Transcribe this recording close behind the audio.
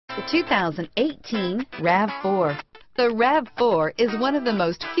The 2018 RAV4. The RAV4 is one of the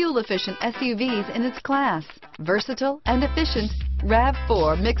most fuel-efficient SUVs in its class. Versatile and efficient,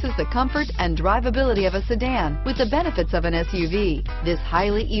 RAV4 mixes the comfort and drivability of a sedan with the benefits of an SUV. This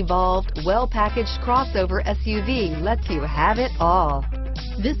highly evolved, well-packaged crossover SUV lets you have it all.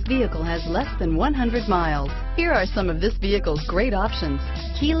 This vehicle has less than 100 miles. Here are some of this vehicle's great options: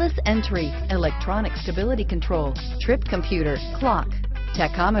 keyless entry, electronic stability control, trip computer, clock,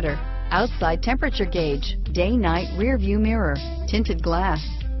 tachometer, outside temperature gauge, day-night rear view mirror, tinted glass,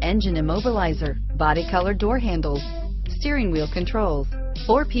 engine immobilizer, body color door handles, steering wheel controls,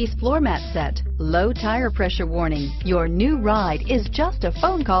 4-piece floor mat set, low tire pressure warning. Your new ride is just a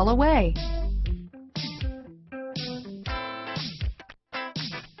phone call away.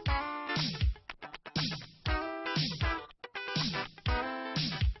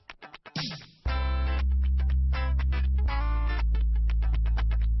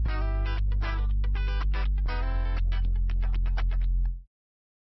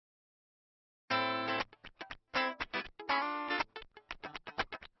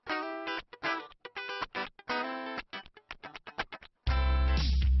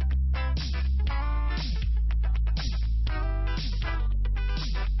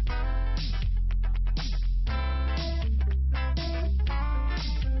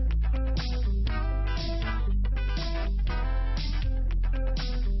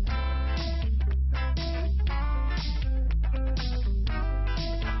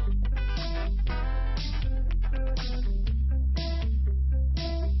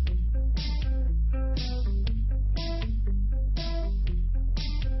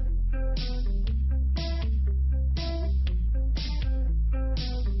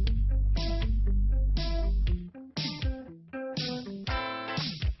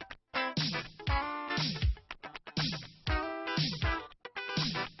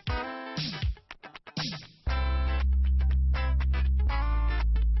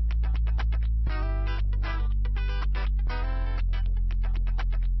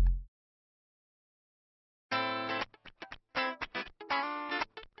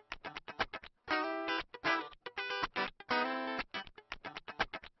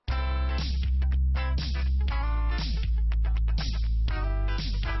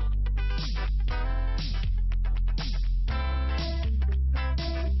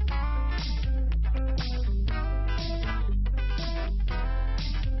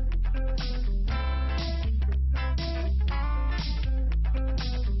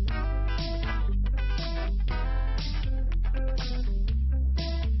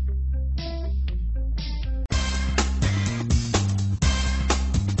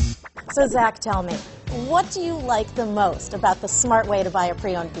 So Zach, tell me, what do you like the most about the smart way to buy a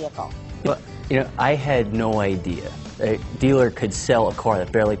pre-owned vehicle? Well, I had no idea a dealer could sell a car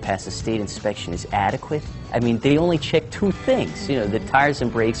that barely passed a state inspection is adequate. I mean, they only check two things. The tires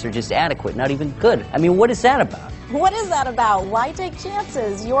and brakes are just adequate, not even good. I mean, what is that about? What is that about? Why take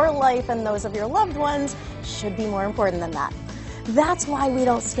chances? Your life and those of your loved ones should be more important than that. That's why we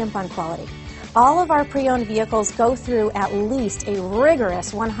don't skimp on quality. All of our pre-owned vehicles go through at least a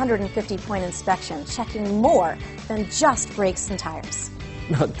rigorous 150-point inspection, checking more than just brakes and tires.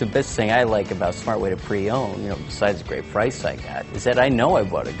 The best thing I like about Smart Way to Pre-Own, besides the great price I got, is that I know I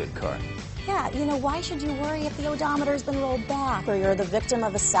bought a good car. Yeah, why should you worry if the odometer's been rolled back, or you're the victim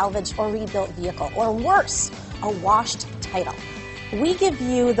of a salvaged or rebuilt vehicle, or worse, a washed title? We give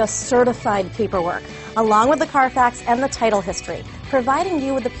you the certified paperwork, along with the Carfax and the title history, providing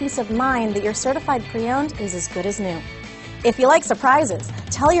you with the peace of mind that your certified pre-owned is as good as new. If you like surprises,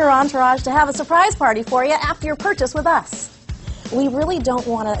 tell your entourage to have a surprise party for you after your purchase with us. We really don't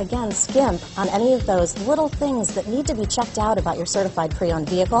want to, again, skimp on any of those little things that need to be checked out about your certified pre-owned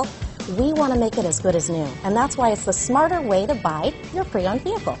vehicle. We want to make it as good as new, and that's why it's the smarter way to buy your pre-owned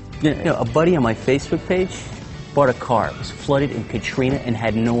vehicle. A buddy on my Facebook page bought a car. It was flooded in Katrina and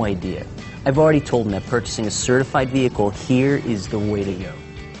had no idea. I've already told him that purchasing a certified vehicle here is the way to go.